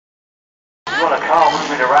want a car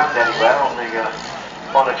moving around anywhere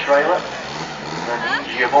on a trailer, then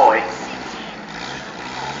he's your boy.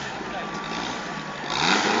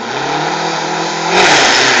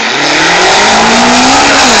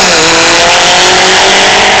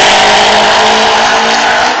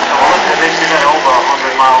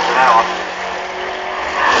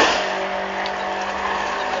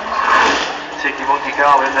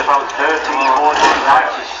 Car in about 13, 14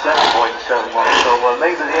 laps is 7.71, so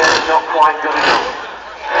maybe the air is not quite good enough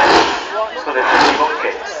for the Tricky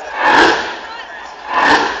Monkey.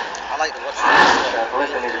 I like to watch this.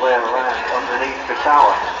 Blipping his way around underneath the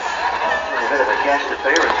tower. A bit of a guest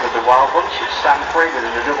appearance with the Wild Bunch. It's Sam Free within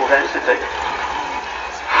the double density.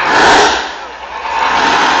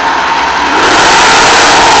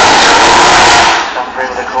 Sam Free,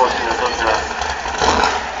 of course, in the Thunder.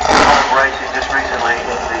 Racing just recently in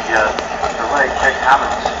the late Jake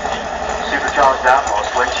Hammond's supercharged outlaw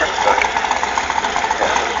switch. Yeah, that's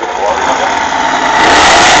a bit of water on that.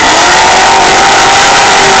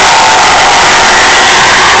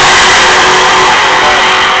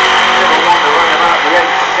 Never wonder running about the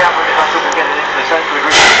 8-foot gap when it has up and getting into the centre of the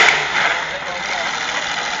group.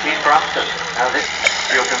 Keith Brampton. Now this,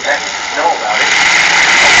 your competitors know about it.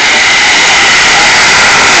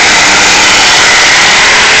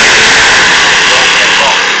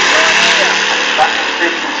 That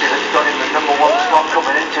consistency that's got him the #1 slot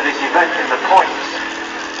coming into this event in the points.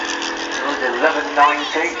 It was 11.19,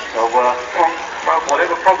 so well,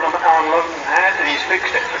 whatever problem Alan London had, he's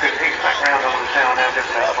fixed it, because he's back round on the town now, just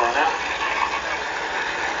out by now.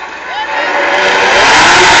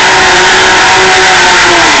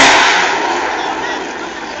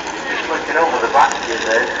 Just looking over the back of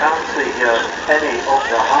there, can't see any of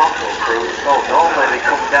the Hartwell crew. So normally they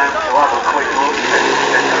come down to have a quick look.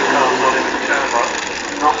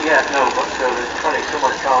 Not yet, no, but there's 20 some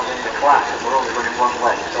odd cars in the class and we're only running one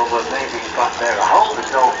lane, so maybe he's back there. I hope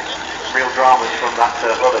there's no real dramas from that,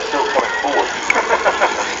 well, they're still coming forward.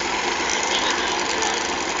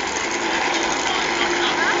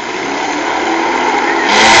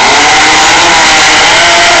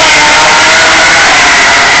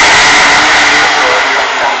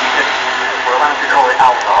 We're allowed to call it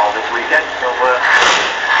alcohol this weekend, so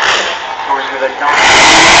going with a nice...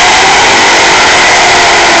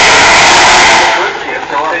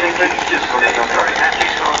 So I think it's just very happy,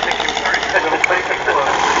 so I think it's very going to take it to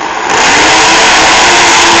us.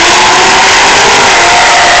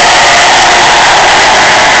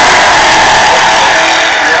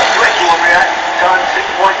 Yeah, 21 react, time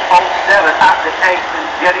 6.07 at the 8th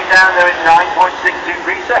and getting down there at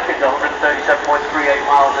 9.623 seconds,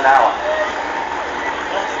 137.38 miles an hour.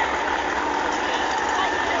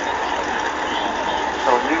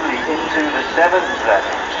 So newly into the 7th then.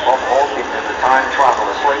 Bob Hawkins in the time travel,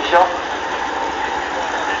 a slingshot.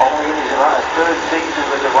 Only in his about a third season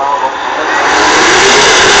with the Wild Bunch.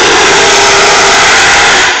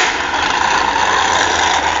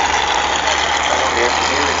 The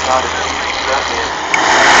engineering side of things is certainly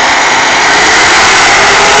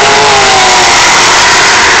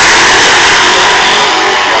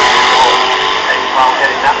while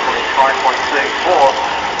getting that from its 5.34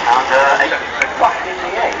 and back in the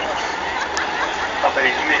 8th. I bet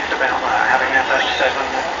he's missed about that, having that 7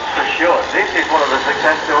 for sure. This is one of the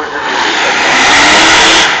success stories of the season.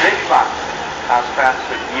 This man has found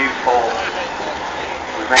some new form.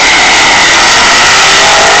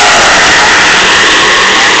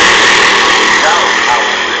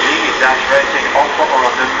 Dash racing on football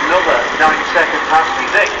on another 9-second pass, we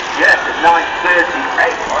think. Yes, at 9.38.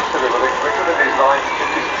 That's a little bit quicker than his line.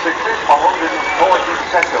 140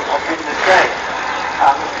 seconds, I've been the same.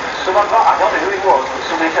 So I don't know who it was, but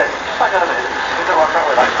somebody said, hang on a minute, we don't want to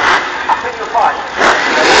with that. I think you're fine.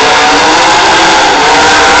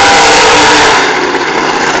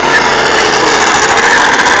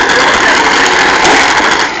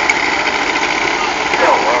 So,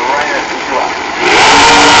 we're right at the glass.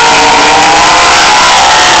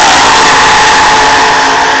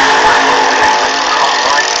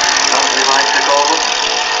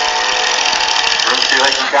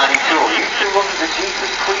 Daddy Tool. You two run the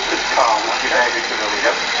Jeepers Creepers car, which you may be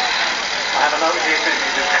familiar. I have a note here that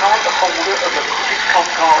the current holder of the quickest comp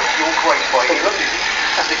car at York Raceway.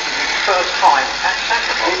 And this is his first time at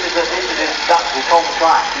Sacrifice. This is exactly on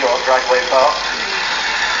track, your dragway car.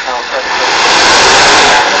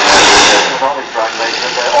 Was always drag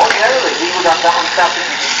racing, but ordinarily he would have that on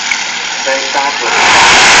Saturday. Very sadly.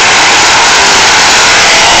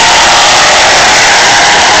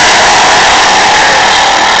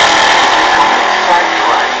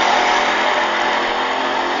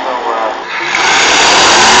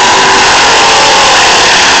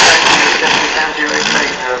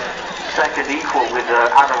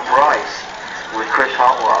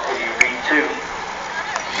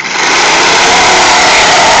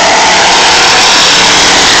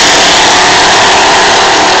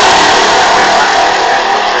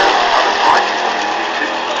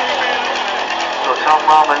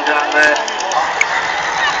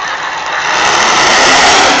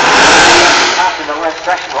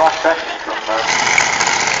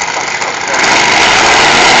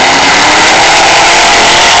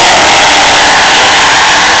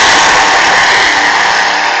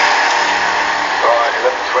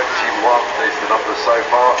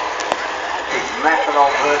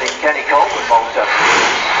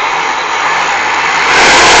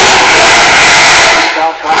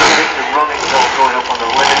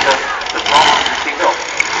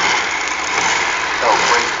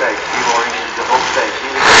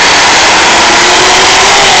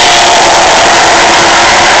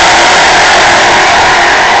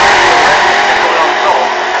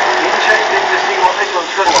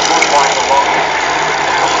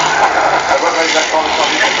 that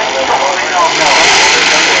qualifying? Probably not, no.